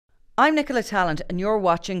I'm Nicola Tallant and you're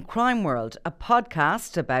watching Crime World, a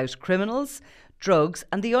podcast about criminals, drugs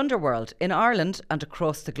and the underworld in Ireland and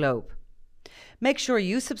across the globe. Make sure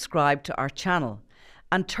you subscribe to our channel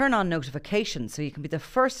and turn on notifications so you can be the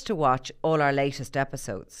first to watch all our latest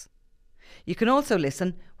episodes. You can also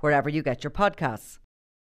listen wherever you get your podcasts.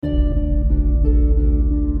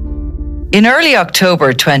 In early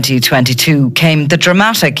October 2022 came the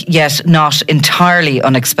dramatic yet not entirely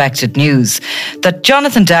unexpected news that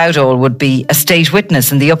Jonathan Dowdall would be a state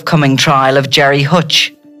witness in the upcoming trial of Gerry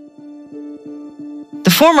Hutch.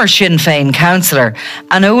 The former Sinn Féin councillor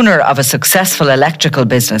and owner of a successful electrical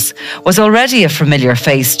business was already a familiar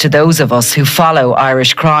face to those of us who follow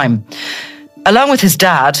Irish crime. Along with his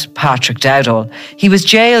dad, Patrick Dowdall, he was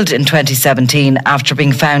jailed in 2017 after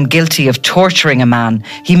being found guilty of torturing a man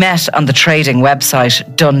he met on the trading website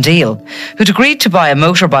Dundeal, who'd agreed to buy a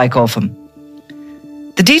motorbike off him.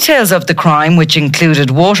 The details of the crime, which included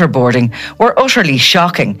waterboarding, were utterly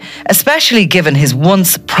shocking, especially given his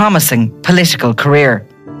once promising political career.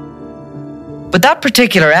 But that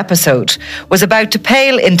particular episode was about to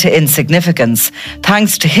pale into insignificance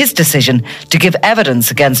thanks to his decision to give evidence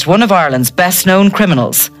against one of Ireland's best-known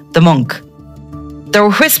criminals, the Monk. There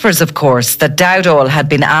were whispers, of course, that Dowdall had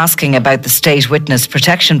been asking about the State Witness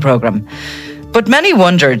Protection Programme, but many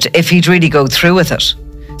wondered if he'd really go through with it.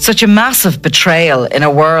 Such a massive betrayal in a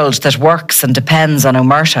world that works and depends on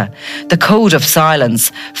omerta, the code of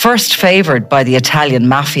silence, first favoured by the Italian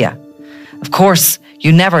mafia. Of course,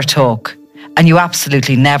 you never talk. And you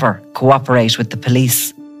absolutely never cooperate with the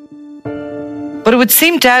police. But it would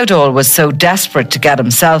seem Dowdall was so desperate to get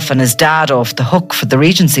himself and his dad off the hook for the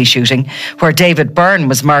Regency shooting, where David Byrne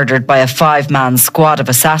was murdered by a 5-man squad of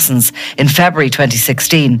assassins in February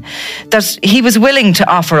 2016, that he was willing to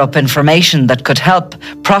offer up information that could help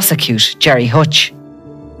prosecute Gerry Hutch.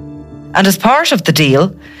 And as part of the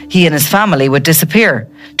deal, he and his family would disappear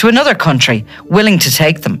to another country willing to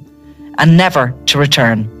take them and never to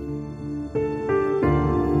return.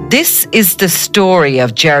 This is the story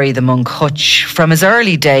of Gerry the Monk Hutch, from his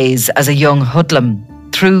early days as a young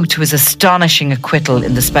hoodlum through to his astonishing acquittal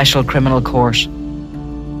in the Special Criminal Court.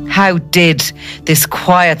 How did this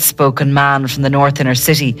quiet-spoken man from the North Inner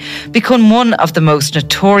City become one of the most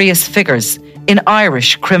notorious figures in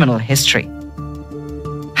Irish criminal history?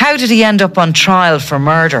 How did he end up on trial for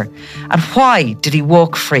murder, and why did he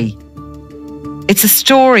walk free? It's a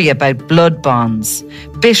story about blood bonds,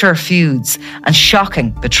 bitter feuds and shocking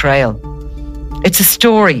betrayal. It's a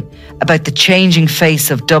story about the changing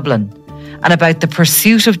face of Dublin and about the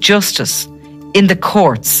pursuit of justice in the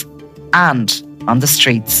courts and on the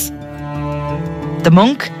streets. The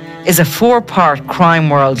Monk is a 4-part Crime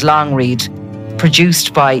World long read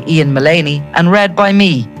produced by Ian Mullaney and read by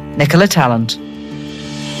me, Nicola Tallant.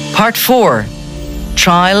 Part 4,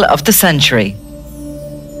 Trial of the Century.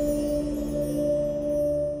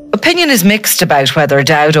 Opinion is mixed about whether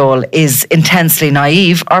Dowdall is intensely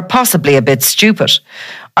naive or possibly a bit stupid.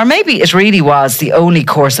 Or maybe it really was the only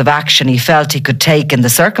course of action he felt he could take in the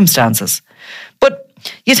circumstances. But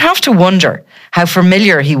you'd have to wonder how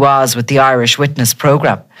familiar he was with the Irish Witness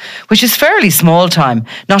Programme, which is fairly small time,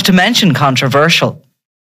 not to mention controversial.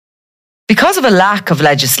 Because of a lack of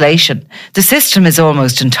legislation, the system is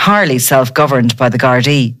almost entirely self-governed by the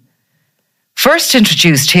Gardaí. First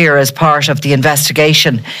introduced here as part of the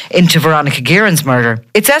investigation into Veronica Guerin's murder,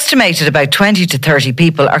 it's estimated about 20 to 30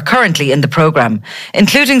 people are currently in the programme,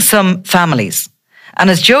 including some families. And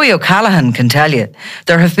as Joey O'Callaghan can tell you,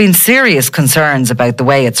 there have been serious concerns about the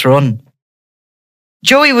way it's run.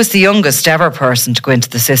 Joey was the youngest ever person to go into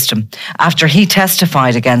the system after he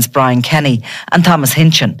testified against Brian Kenny and Thomas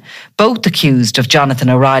Hinchin, both accused of Jonathan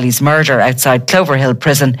O'Reilly's murder outside Cloverhill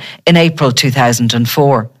Prison in April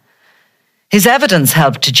 2004. His evidence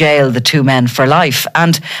helped to jail the two men for life,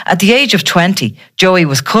 and at the age of 20, Joey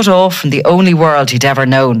was cut off from the only world he'd ever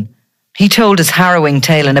known. He told his harrowing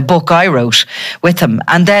tale in a book I wrote with him,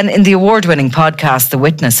 and then in the award-winning podcast The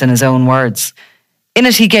Witness in his own words. In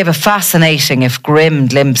it, he gave a fascinating, if grim,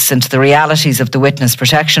 glimpse into the realities of the Witness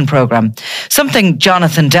Protection Programme, something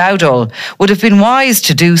Jonathan Dowdall would have been wise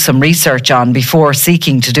to do some research on before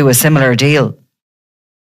seeking to do a similar deal.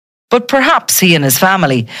 But perhaps he and his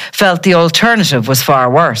family felt the alternative was far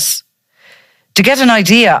worse. To get an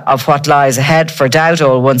idea of what lies ahead for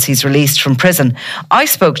Dowdall once he's released from prison, I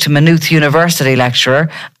spoke to Maynooth University lecturer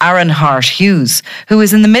Aaron Hart Hughes, who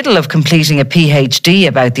is in the middle of completing a PhD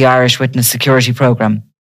about the Irish Witness Security Programme.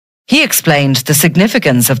 He explained the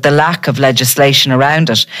significance of the lack of legislation around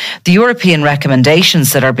it, the European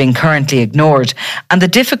recommendations that are being currently ignored, and the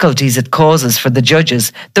difficulties it causes for the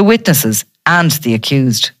judges, the witnesses, and the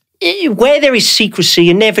accused. where there is secrecy,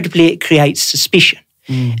 inevitably it creates suspicion.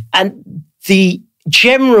 And the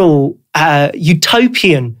general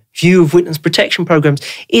utopian view of witness protection programs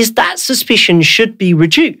is that suspicion should be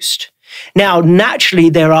reduced. Now, naturally,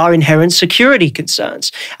 there are inherent security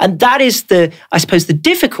concerns. And that is the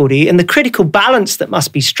difficulty and the critical balance that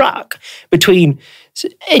must be struck between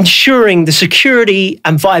ensuring the security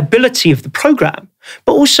and viability of the program,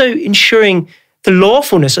 but also ensuring the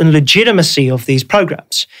lawfulness and legitimacy of these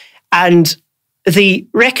programs. And the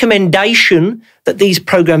recommendation that these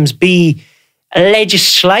programs be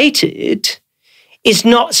legislated is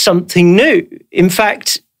not something new. In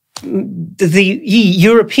fact, the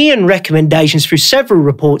European recommendations through several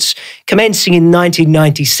reports commencing in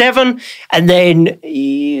 1997 and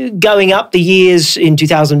then going up the years in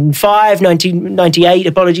 2005, 1998,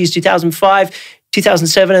 2005,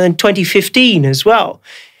 2007, and then 2015 as well.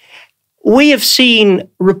 We have seen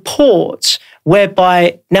reports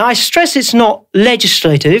whereby, now I stress it's not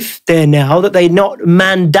legislative there now, that they're not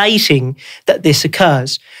mandating that this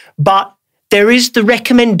occurs, but there is the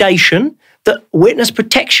recommendation that witness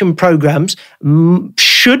protection programs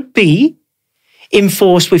should be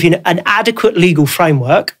enforced within an adequate legal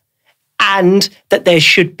framework and that there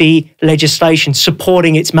should be legislation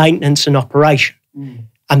supporting its maintenance and operation.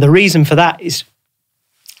 And the reason for that is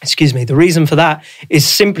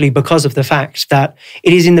simply because of the fact that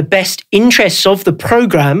it is in the best interests of the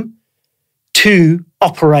program to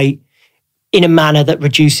operate in a manner that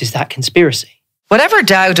reduces that conspiracy. Whatever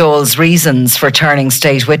Dowdall's reasons for turning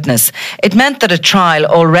state witness, it meant that a trial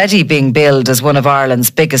already being billed as one of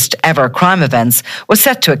Ireland's biggest ever crime events was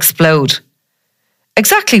set to explode.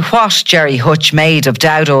 Exactly what Gerry Hutch made of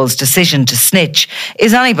Dowdall's decision to snitch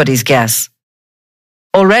is anybody's guess.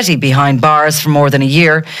 Already behind bars for more than a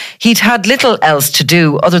year, he'd had little else to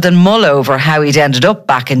do other than mull over how he'd ended up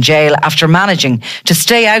back in jail after managing to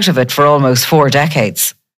stay out of it for almost 4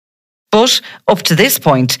 decades. But up to this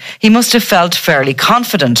point, he must have felt fairly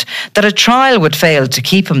confident that a trial would fail to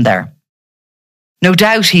keep him there. No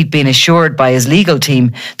doubt he'd been assured by his legal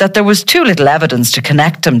team that there was too little evidence to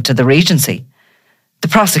connect him to the Regency. The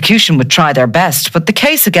prosecution would try their best, but the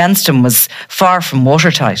case against him was far from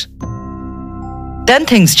watertight. Then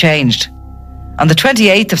things changed. On the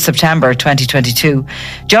 28th of September 2022,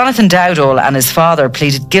 Jonathan Dowdall and his father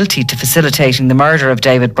pleaded guilty to facilitating the murder of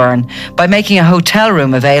David Byrne by making a hotel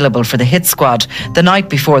room available for the hit squad the night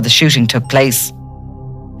before the shooting took place.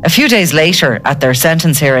 A few days later, at their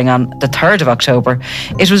sentence hearing on the 3rd of October,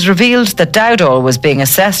 it was revealed that Dowdall was being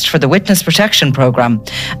assessed for the witness protection programme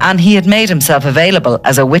and he had made himself available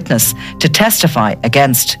as a witness to testify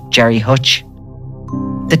against Gerry Hutch.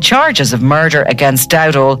 The charges of murder against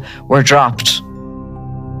Dowdall were dropped.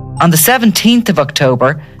 On the 17th of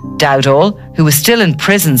October, Dowdall, who was still in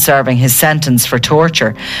prison serving his sentence for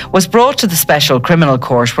torture, was brought to the Special Criminal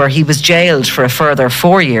Court where he was jailed for a further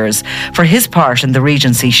 4 years for his part in the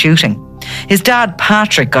Regency shooting. His dad,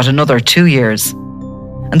 Patrick, got another 2 years.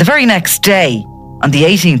 And the very next day, on the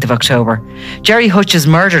 18th of October, Gerry Hutch's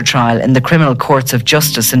murder trial in the Criminal Courts of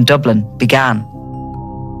Justice in Dublin began.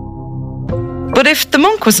 But if the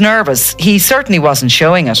monk was nervous, he certainly wasn't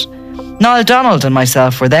showing it. Niall Donald and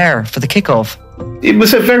myself were there for the kick-off. It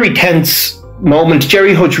was a very tense moment.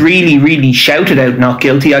 Gerry Hutch really shouted out not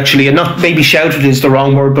guilty, actually, and not maybe shouted is the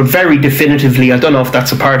wrong word, but very definitively. I don't know if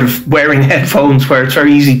that's a part of wearing headphones where it's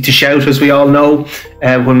very easy to shout, as we all know,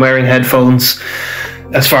 when wearing headphones.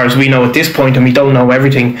 As far as we know at this point, and we don't know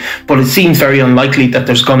everything, but it seems very unlikely that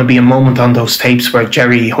there's going to be a moment on those tapes where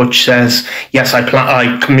Gerry Hutch says, yes, I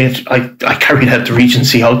carried out the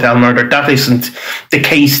Regency Hotel murder. That isn't the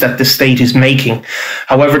case that the state is making.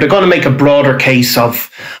 However, they're going to make a broader case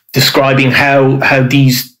of describing how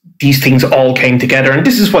these things all came together. And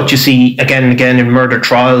this is what you see again and again in murder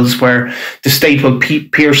trials, where the state will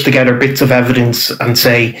pierce together bits of evidence and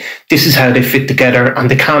say, this is how they fit together,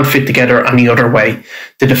 and they can't fit together any other way.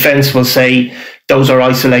 The defense will say, those are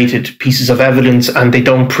isolated pieces of evidence and they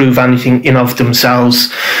don't prove anything in of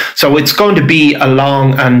themselves. So it's going to be a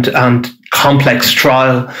long and complex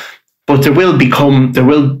trial, but there will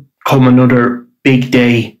come another big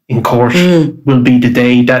day in court. Will be the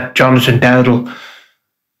day that Jonathan Dowdall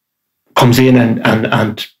comes in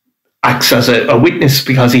and acts as a witness,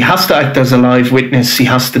 because he has to act as a live witness. He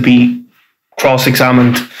has to be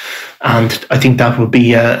cross-examined, and I think that would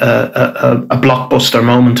be a blockbuster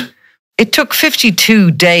moment. It took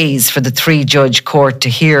 52 days for the 3-judge court to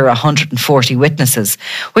hear 140 witnesses,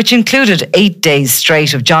 which included 8 days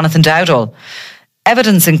straight of Jonathan Dowdall.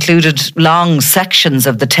 Evidence included long sections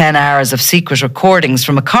of the 10 hours of secret recordings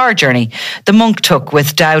from a car journey the monk took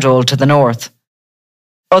with Dowdall to the north.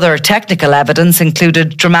 Other technical evidence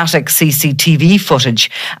included dramatic CCTV footage,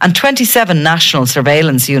 and 27 National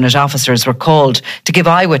Surveillance Unit officers were called to give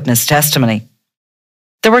eyewitness testimony.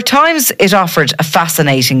 There were times it offered a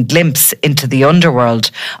fascinating glimpse into the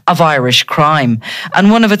underworld of Irish crime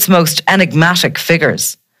and one of its most enigmatic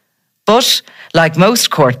figures. But, like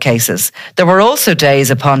most court cases, there were also days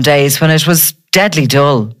upon days when it was deadly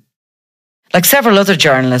dull. Like several other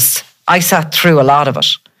journalists, I sat through a lot of it.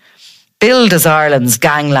 Billed as Ireland's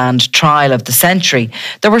gangland trial of the century,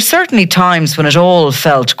 there were certainly times when it all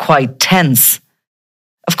felt quite tense.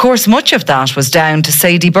 Of course, much of that was down to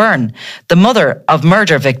Sadie Byrne, the mother of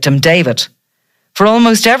murder victim David. For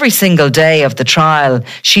almost every single day of the trial,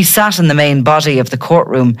 she sat in the main body of the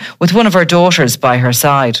courtroom with one of her daughters by her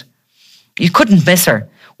side. You couldn't miss her,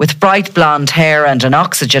 with bright blonde hair and an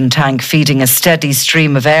oxygen tank feeding a steady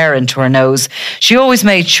stream of air into her nose. She always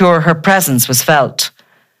made sure her presence was felt.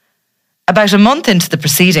 About a month into the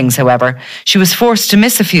proceedings, however, she was forced to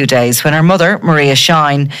miss a few days when her mother, Maria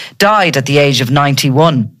Shine, died at the age of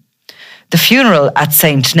 91. The funeral at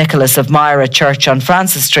St. Nicholas of Myra Church on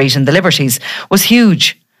Francis Street in the Liberties was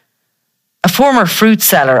huge. A former fruit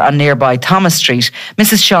seller on nearby Thomas Street,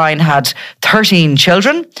 Mrs. Shine had 13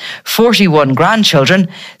 children, 41 grandchildren,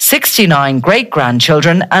 69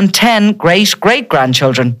 great-grandchildren and 10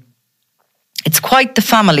 great-great-grandchildren. It's quite the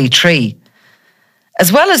family tree.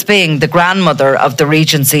 As well as being the grandmother of the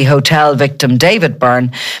Regency Hotel victim David Byrne,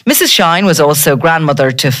 Mrs. Shine was also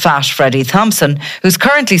grandmother to Fat Freddie Thompson, who's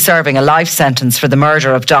currently serving a life sentence for the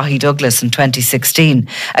murder of Daithí Douglas in 2016,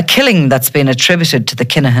 a killing that's been attributed to the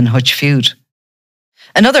Kinahan Hutch feud.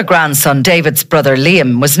 Another grandson, David's brother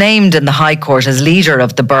Liam, was named in the High Court as leader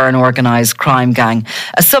of the Byrne organised crime gang,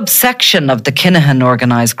 a subsection of the Kinahan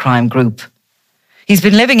organised crime group. He's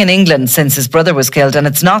been living in England since his brother was killed, and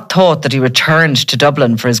it's not thought that he returned to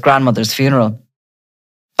Dublin for his grandmother's funeral.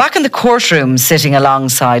 Back in the courtroom, sitting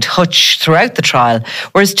alongside Hutch throughout the trial,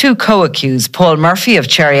 were his two co-accused, Paul Murphy of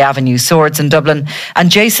Cherry Avenue Swords in Dublin and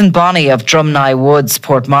Jason Bonney of Drumneye Woods,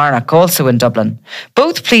 Portmarnock, also in Dublin.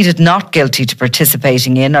 Both pleaded not guilty to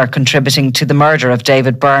participating in or contributing to the murder of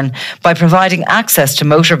David Byrne by providing access to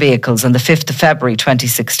motor vehicles on the 5th of February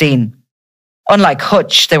 2016. Unlike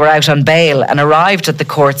Hutch, they were out on bail and arrived at the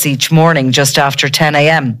courts each morning just after 10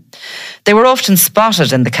 a.m. They were often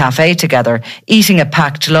spotted in the cafe together, eating a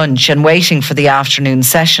packed lunch and waiting for the afternoon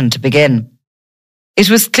session to begin. It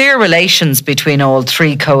was clear relations between all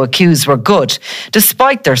three co-accused were good,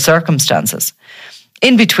 despite their circumstances.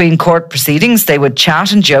 In between court proceedings, they would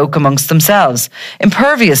chat and joke amongst themselves,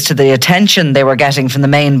 impervious to the attention they were getting from the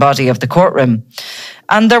main body of the courtroom.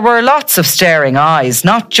 And there were lots of staring eyes,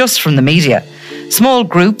 not just from the media. Small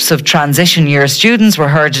groups of transition year students were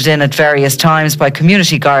herded in at various times by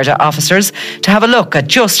community Garda officers to have a look at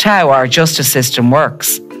just how our justice system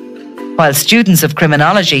works. While students of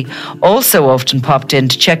criminology also often popped in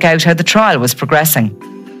to check out how the trial was progressing.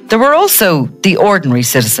 There were also the ordinary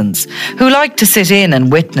citizens who liked to sit in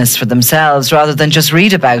and witness for themselves rather than just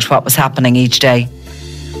read about what was happening each day.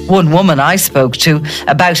 One woman I spoke to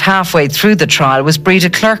about halfway through the trial was Breda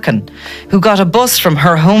Clerkin, who got a bus from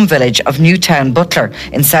her home village of Newtown Butler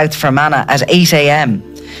in South Fermanagh at 8 a.m.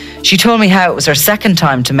 She told me how it was her second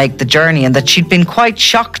time to make the journey and that she'd been quite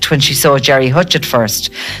shocked when she saw Gerry Hutch at first,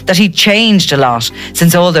 that he'd changed a lot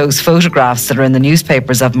since all those photographs that are in the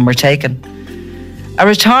newspapers of him were taken. A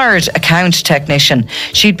retired account technician,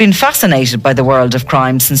 she'd been fascinated by the world of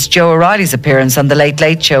crime since Joe O'Reilly's appearance on The Late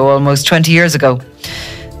Late Show almost 20 years ago.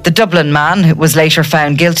 The Dublin man was later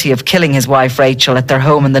found guilty of killing his wife Rachel at their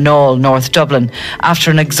home in the Knoll, North Dublin, after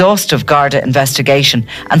an exhaustive Garda investigation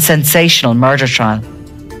and sensational murder trial.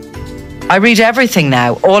 I read everything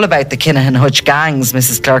now, all about the Kinahan Hutch gangs,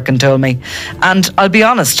 Mrs. Clerkin told me. And I'll be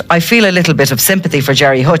honest, I feel a little bit of sympathy for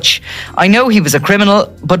Gerry Hutch. I know he was a criminal,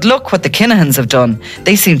 but look what the Kinahans have done.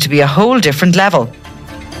 They seem to be a whole different level.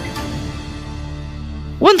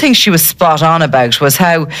 One thing she was spot on about was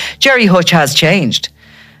how Gerry Hutch has changed.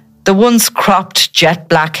 The once cropped jet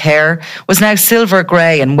black hair was now silver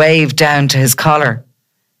grey and waved down to his collar.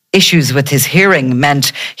 Issues with his hearing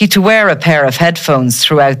meant he had to wear a pair of headphones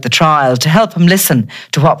throughout the trial to help him listen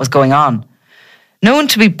to what was going on. Known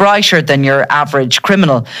to be brighter than your average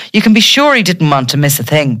criminal, you can be sure he didn't want to miss a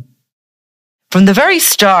thing. From the very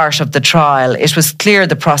start of the trial, it was clear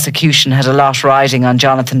the prosecution had a lot riding on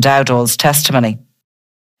Jonathan Dowdall's testimony.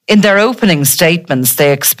 In their opening statements,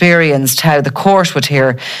 they experienced how the court would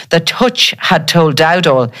hear that Hutch had told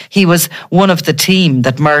Dowdall he was one of the team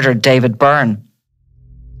that murdered David Byrne.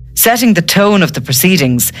 Setting the tone of the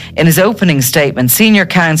proceedings, in his opening statement, Senior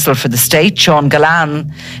Counsel for the State, Sean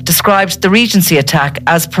Gallan, described the Regency attack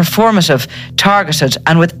as performative, targeted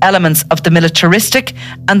and with elements of the militaristic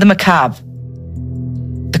and the macabre.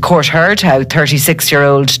 The court heard how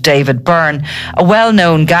 36-year-old David Byrne, a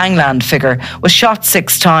well-known gangland figure, was shot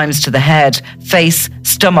 6 times to the head, face,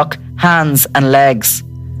 stomach, hands and legs.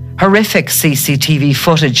 Horrific CCTV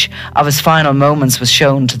footage of his final moments was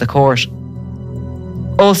shown to the court.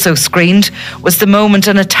 Also screened was the moment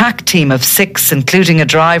an attack team of 6, including a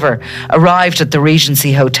driver, arrived at the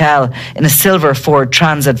Regency Hotel in a silver Ford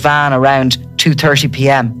Transit van around 2:30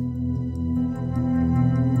 p.m.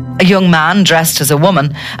 A young man dressed as a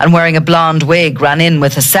woman and wearing a blonde wig ran in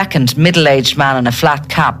with a second middle-aged man in a flat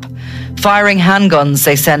cap. Firing handguns,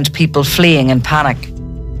 they sent people fleeing in panic.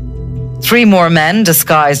 3 more men,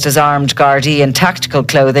 disguised as armed Gardaí in tactical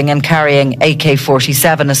clothing and carrying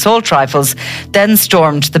AK-47 assault rifles, then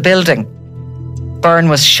stormed the building. Byrne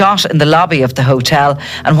was shot in the lobby of the hotel,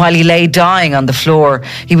 and while he lay dying on the floor,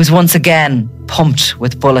 he was once again pumped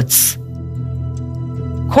with bullets.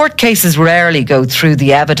 Court cases rarely go through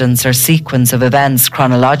the evidence or sequence of events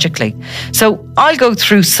chronologically, so I'll go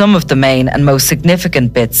through some of the main and most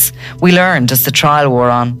significant bits we learned as the trial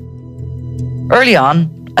wore on. Early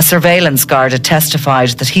on, a surveillance guard had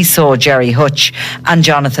testified that he saw Gerry Hutch and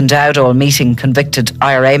Jonathan Dowdall meeting convicted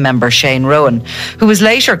IRA member Shane Rowan, who was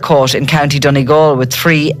later caught in County Donegal with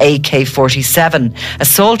 3 AK-47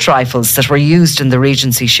 assault rifles that were used in the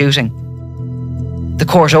Regency shooting. The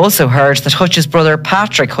court also heard that Hutch's brother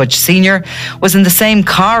Patrick Hutch Sr. was in the same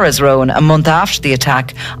car as Rowan a month after the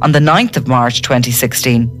attack on the 9th of March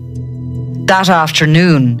 2016. That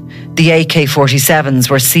afternoon, the AK-47s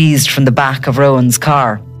were seized from the back of Rowan's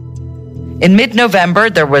car. In mid-November,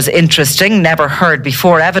 there was interesting,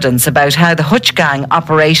 never-heard-before evidence about how the Hutch gang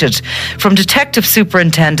operated from Detective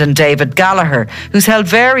Superintendent David Gallagher, who's held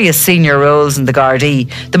various senior roles in the Gardaí,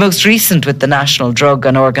 the most recent with the National Drug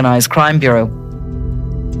and Organised Crime Bureau.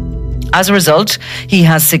 As a result, he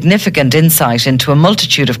has significant insight into a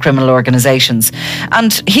multitude of criminal organisations,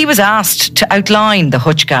 and he was asked to outline the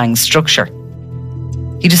Hutch gang's structure.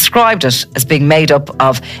 He described it as being made up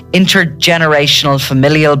of intergenerational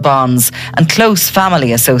familial bonds and close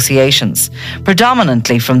family associations,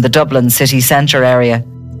 predominantly from the Dublin city centre area.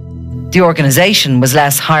 The organisation was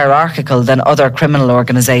less hierarchical than other criminal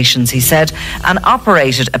organisations, he said, and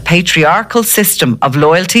operated a patriarchal system of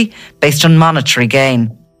loyalty based on monetary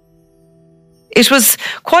gain. It was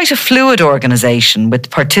quite a fluid organisation with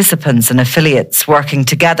participants and affiliates working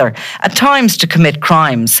together, at times to commit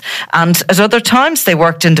crimes, and at other times they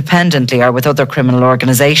worked independently or with other criminal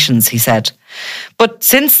organisations, he said. But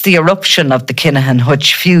since the eruption of the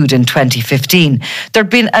Kinahan-Hutch feud in 2015, there'd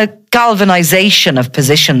been a galvanisation of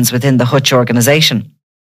positions within the Hutch organisation.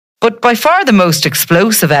 But by far the most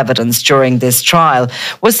explosive evidence during this trial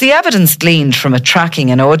was the evidence gleaned from a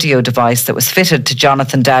tracking and audio device that was fitted to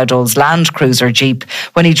Jonathan Dowdall's Land Cruiser Jeep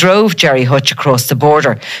when he drove Gerry Hutch across the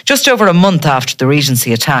border, just over a month after the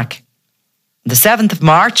Regency attack. On the 7th of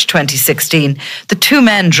March 2016, the 2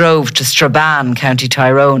 men drove to Strabane, County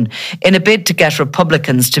Tyrone, in a bid to get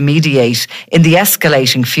Republicans to mediate in the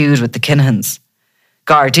escalating feud with the Kinahans.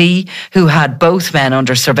 Gardaí, who had both men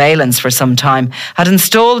under surveillance for some time, had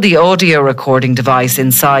installed the audio recording device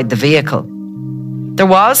inside the vehicle. There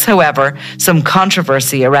was, however, some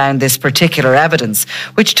controversy around this particular evidence,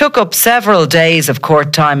 which took up several days of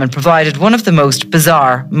court time and provided one of the most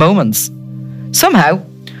bizarre moments. Somehow,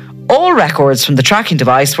 all records from the tracking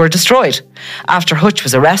device were destroyed after Hutch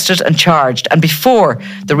was arrested and charged and before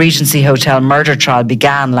the Regency Hotel murder trial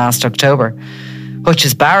began last October.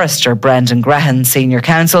 Hutch's barrister, Brendan Grehan, senior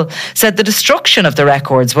counsel, said the destruction of the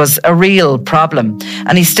records was a real problem,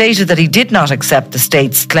 and he stated that he did not accept the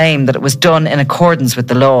state's claim that it was done in accordance with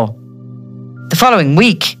the law. The following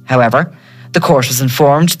week, however, the court was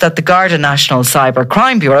informed that the Garda National Cyber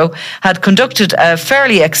Crime Bureau had conducted a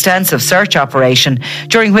fairly extensive search operation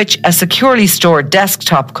during which a securely stored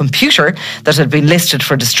desktop computer that had been listed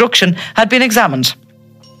for destruction had been examined.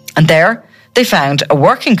 And there, they found a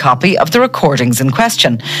working copy of the recordings in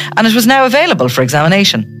question, and it was now available for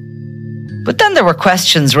examination. But then there were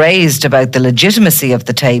questions raised about the legitimacy of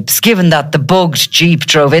the tapes, given that the bugged Jeep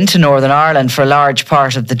drove into Northern Ireland for a large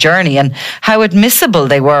part of the journey, and how admissible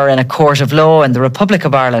they were in a court of law in the Republic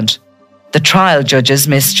of Ireland. The trial judges,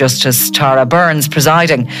 Miss Justice Tara Burns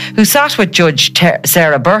presiding, who sat with Judge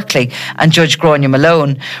Sarah Berkeley and Judge Gráinne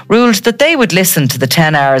Malone, ruled that they would listen to the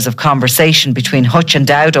 10 hours of conversation between Hutch and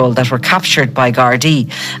Dowdall that were captured by Gardaí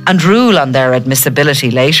and rule on their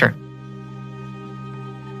admissibility later.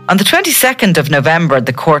 On the 22nd of November,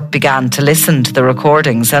 the court began to listen to the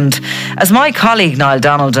recordings, and as my colleague Niall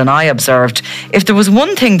Donald and I observed, if there was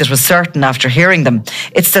one thing that was certain after hearing them,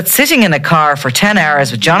 it's that sitting in a car for 10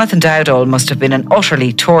 hours with Jonathan Dowdall must have been an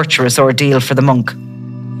utterly torturous ordeal for the monk.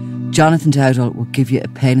 Jonathan Dowdall will give you a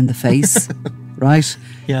pain in the face, right?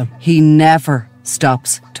 Yeah. He never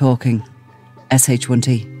stops talking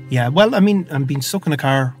SH1T. Yeah, well, I mean, being stuck in a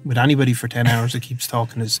car with anybody for 10 hours that keeps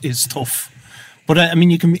talking is tough. But I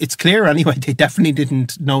mean, it's clear anyway, they definitely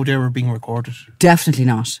didn't know they were being recorded. Definitely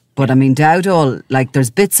not. But I mean, Dowdall, like, there's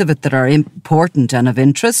bits of it that are important and of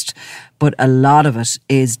interest, but a lot of it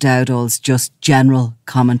is Dowdall's just general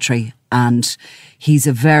commentary. And he's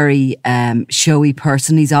a very showy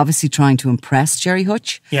person. He's obviously trying to impress Gerry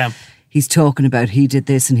Hutch. Yeah. He's talking about he did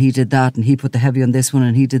this and he did that and he put the heavy on this one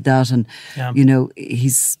and he did that. And, you know,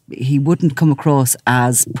 he wouldn't come across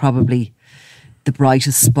as probably the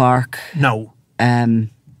brightest spark. No.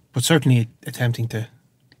 But certainly attempting to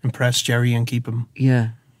impress Gerry and keep him. Yeah.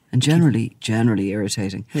 And generally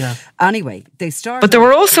irritating. Yeah. Anyway, they started. But there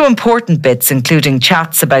were also important bits, including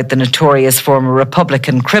chats about the notorious former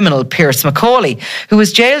Republican criminal Pierce McCauley, who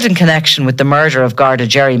was jailed in connection with the murder of Garda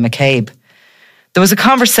Gerry McCabe. There was a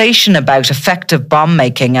conversation about effective bomb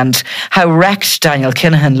making and how wrecked Daniel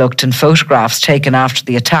Kinahan looked in photographs taken after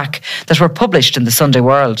the attack that were published in the Sunday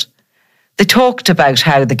World. They talked about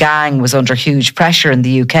how the gang was under huge pressure in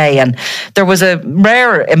the UK, and there was a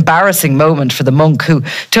rare embarrassing moment for the monk, who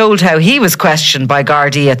told how he was questioned by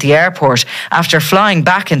Gardaí at the airport after flying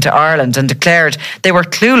back into Ireland and declared they were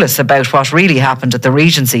clueless about what really happened at the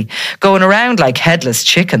Regency, going around like headless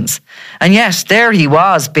chickens. And yet there he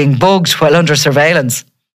was, being bugged while under surveillance.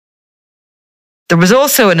 There was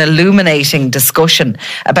also an illuminating discussion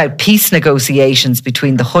about peace negotiations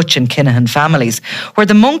between the Hutch and Kinahan families, where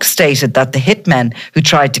the monk stated that the hitmen who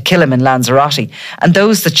tried to kill him in Lanzarote and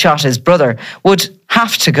those that shot his brother would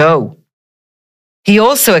have to go. He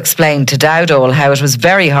also explained to Dowdall how it was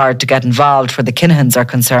very hard to get involved where the Kinahans are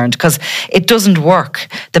concerned because it doesn't work.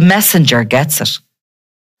 The messenger gets it.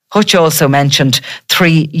 Hutch also mentioned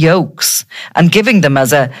 3 yokes and giving them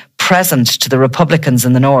as a present to the Republicans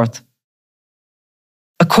in the north.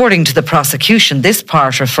 According to the prosecution, this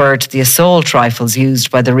part referred to the assault rifles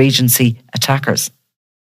used by the Regency attackers.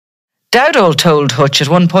 Dowdall told Hutch at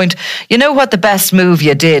one point, "You know what the best move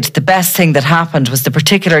you did, the best thing that happened was the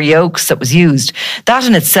particular yokes that was used. That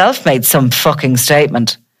in itself made some fucking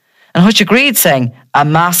statement." And Hutch agreed, saying, "A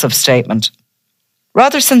massive statement."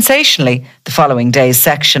 Rather sensationally, the following day's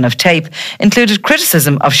section of tape included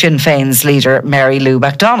criticism of Sinn Féin's leader Mary Lou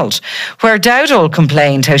MacDonald, where Dowdall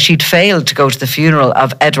complained how she'd failed to go to the funeral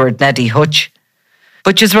of Edward Neddy Hutch.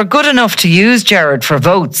 "But yous were good enough to use Gerard for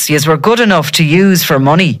votes, yous were good enough to use for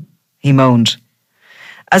money," he moaned.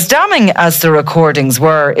 As damning as the recordings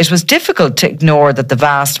were, it was difficult to ignore that the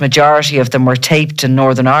vast majority of them were taped in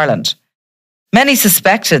Northern Ireland. Many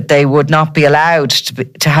suspected they would not be allowed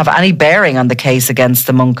to have any bearing on the case against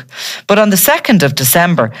the monk. But on the 2nd of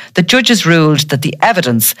December, the judges ruled that the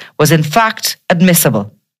evidence was in fact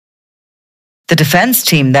admissible. The defence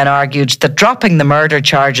team then argued that dropping the murder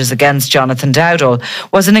charges against Jonathan Dowdall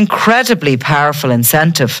was an incredibly powerful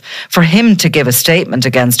incentive for him to give a statement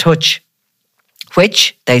against Hutch,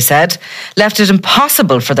 which, they said, left it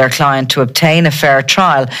impossible for their client to obtain a fair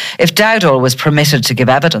trial if Dowdall was permitted to give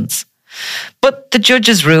evidence. But the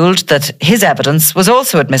judges ruled that his evidence was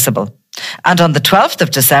also admissible, and on the 12th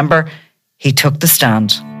of December, he took the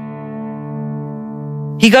stand.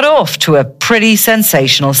 He got off to a pretty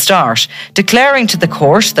sensational start, declaring to the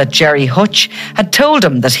court that Gerry Hutch had told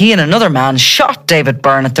him that he and another man shot David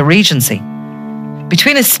Byrne at the Regency.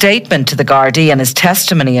 Between his statement to the Gardaí and his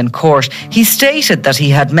testimony in court, he stated that he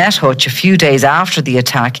had met Hutch a few days after the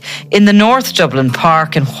attack in the North Dublin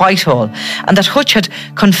Park in Whitehall, and that Hutch had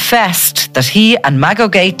confessed that he and Mago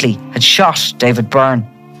Gately had shot David Byrne.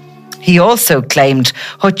 He also claimed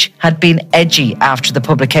Hutch had been edgy after the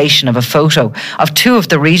publication of a photo of 2 of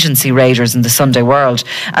the Regency raiders in the Sunday World,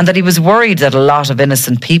 and that he was worried that a lot of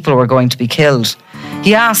innocent people were going to be killed.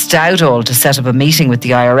 He asked Dowdall to set up a meeting with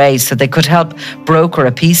the IRA so they could help broker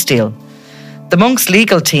a peace deal. The monk's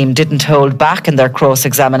legal team didn't hold back in their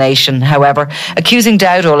cross-examination, however, accusing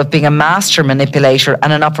Dowdall of being a master manipulator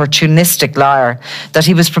and an opportunistic liar, that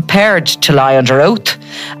he was prepared to lie under oath,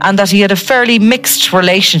 and that he had a fairly mixed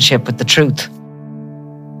relationship with the truth.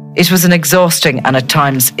 It was an exhausting and at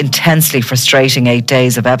times intensely frustrating 8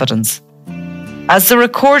 days of evidence. As the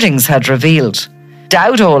recordings had revealed,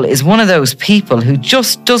 Dowdall is one of those people who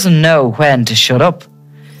just doesn't know when to shut up.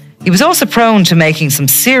 He was also prone to making some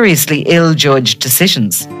seriously ill-judged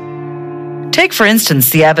decisions. Take, for instance,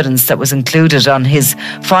 the evidence that was included on his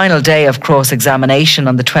final day of cross-examination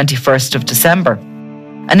on the 21st of December.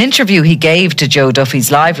 An interview he gave to Joe Duffy's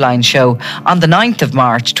Liveline show on the 9th of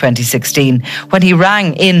March 2016, when he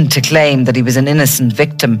rang in to claim that he was an innocent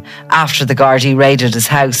victim after the Gardaí raided his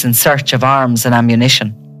house in search of arms and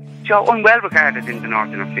ammunition. Joe, I'm well regarded in the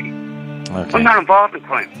northern city. Okay. I'm not involved in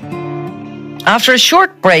crime. After a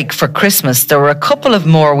short break for Christmas, there were a couple of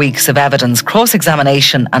more weeks of evidence,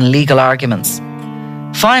 cross-examination and legal arguments.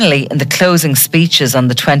 Finally, in the closing speeches on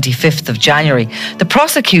the 25th of January, the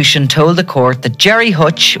prosecution told the court that Gerry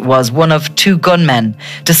Hutch was one of two gunmen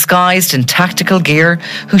disguised in tactical gear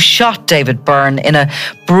who shot David Byrne in a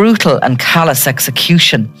brutal and callous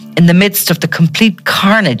execution in the midst of the complete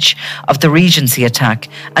carnage of the Regency attack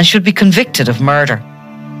and should be convicted of murder.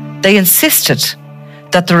 They insisted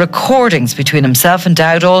that the recordings between himself and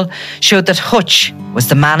Dowdall showed that Hutch was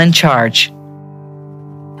the man in charge.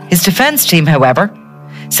 His defence team, however,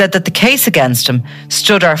 said that the case against him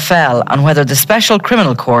stood or fell on whether the Special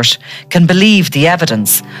Criminal Court can believe the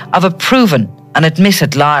evidence of a proven and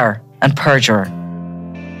admitted liar and perjurer.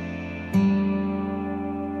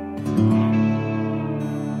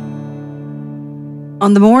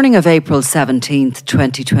 On the morning of April 17th,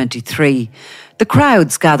 2023, the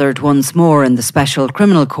crowds gathered once more in the Special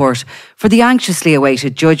Criminal Court for the anxiously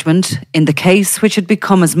awaited judgment in the case which had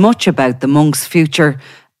become as much about the monk's future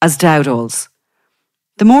as Dowdall's.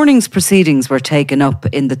 The morning's proceedings were taken up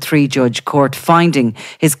in the three-judge court, finding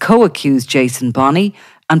his co-accused Jason Bonney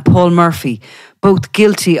and Paul Murphy both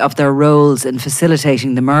guilty of their roles in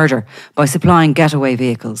facilitating the murder by supplying getaway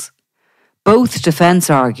vehicles. Both defence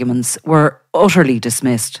arguments were utterly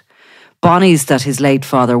dismissed. Bonney's that his late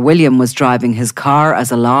father William was driving his car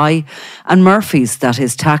as a lie, and Murphy's that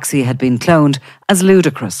his taxi had been cloned as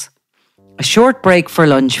ludicrous. A short break for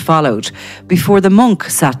lunch followed before the monk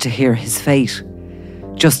sat to hear his fate.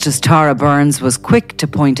 Justice Tara Burns was quick to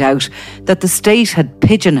point out that the state had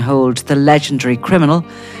pigeonholed the legendary criminal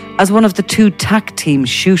as one of the two TAC team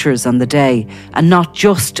shooters on the day and not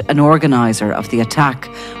just an organiser of the attack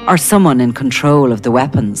or someone in control of the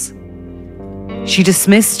weapons. She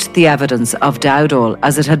dismissed the evidence of Dowdall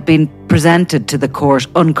as it had been presented to the court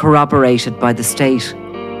uncorroborated by the state.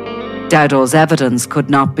 Dowdall's evidence could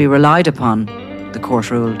not be relied upon, the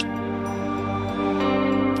court ruled.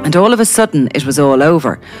 And all of a sudden it was all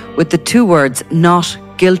over, with the two words "not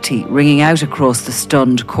guilty" ringing out across the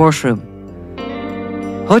stunned courtroom.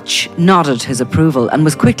 Hutch nodded his approval and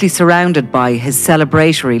was quickly surrounded by his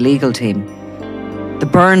celebratory legal team. The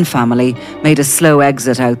Byrne family made a slow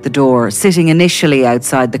exit out the door, sitting initially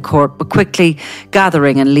outside the court but quickly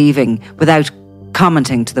gathering and leaving without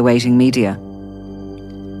commenting to the waiting media.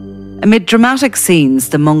 Amid dramatic scenes,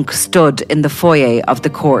 the monk stood in the foyer of the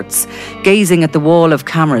courts, gazing at the wall of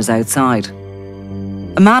cameras outside.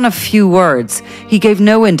 A man of few words, he gave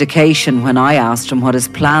no indication when I asked him what his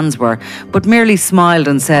plans were, but merely smiled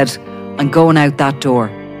and said, "I'm going out that door."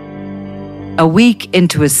 A week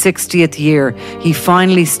into his 60th year, he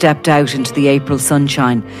finally stepped out into the April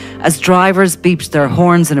sunshine as drivers beeped their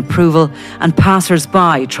horns in approval and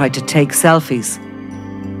passers-by tried to take selfies.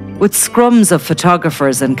 With scrums of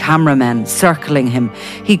photographers and cameramen circling him,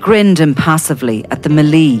 he grinned impassively at the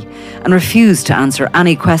melee and refused to answer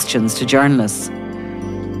any questions to journalists.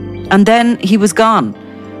 And then he was gone,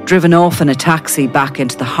 driven off in a taxi back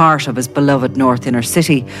into the heart of his beloved North Inner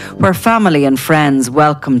City, where family and friends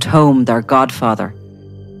welcomed home their godfather.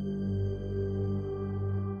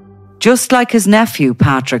 Just like his nephew,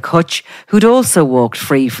 Patrick Hutch, who'd also walked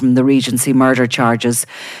free from the Regency murder charges,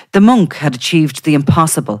 the monk had achieved the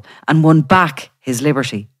impossible and won back his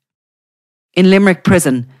liberty. In Limerick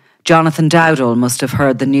prison, Jonathan Dowdall must have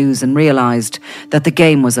heard the news and realised that the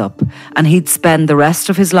game was up, and he'd spend the rest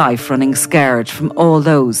of his life running scared from all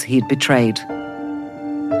those he'd betrayed.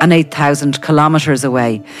 And 8,000 kilometres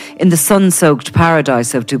away, in the sun-soaked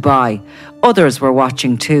paradise of Dubai, others were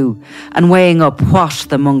watching too, and weighing up what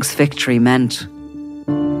the monk's victory meant.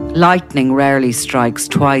 Lightning rarely strikes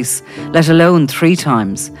twice, let alone 3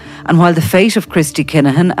 times, and while the fate of Christy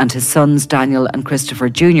Kinahan and his sons Daniel and Christopher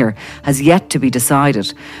Jr. has yet to be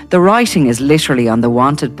decided, the writing is literally on the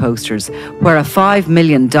wanted posters, where a $5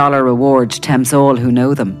 million reward tempts all who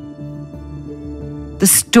know them. The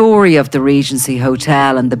story of the Regency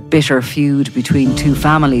Hotel and the bitter feud between two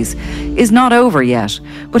families is not over yet,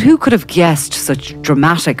 but who could have guessed such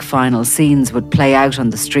dramatic final scenes would play out on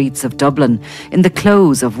the streets of Dublin in the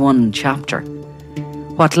close of one chapter?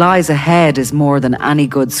 What lies ahead is more than any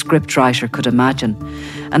good scriptwriter could imagine,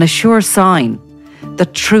 and a sure sign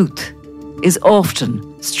that truth is often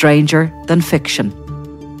stranger than fiction.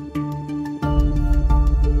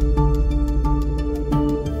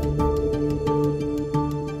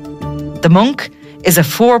 The Monk is a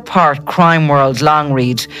 4-part Crime World long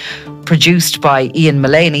read, produced by Ian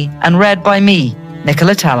Mullaney and read by me,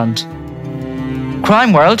 Nicola Tallant.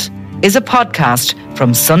 Crime World is a podcast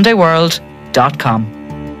from SundayWorld.com.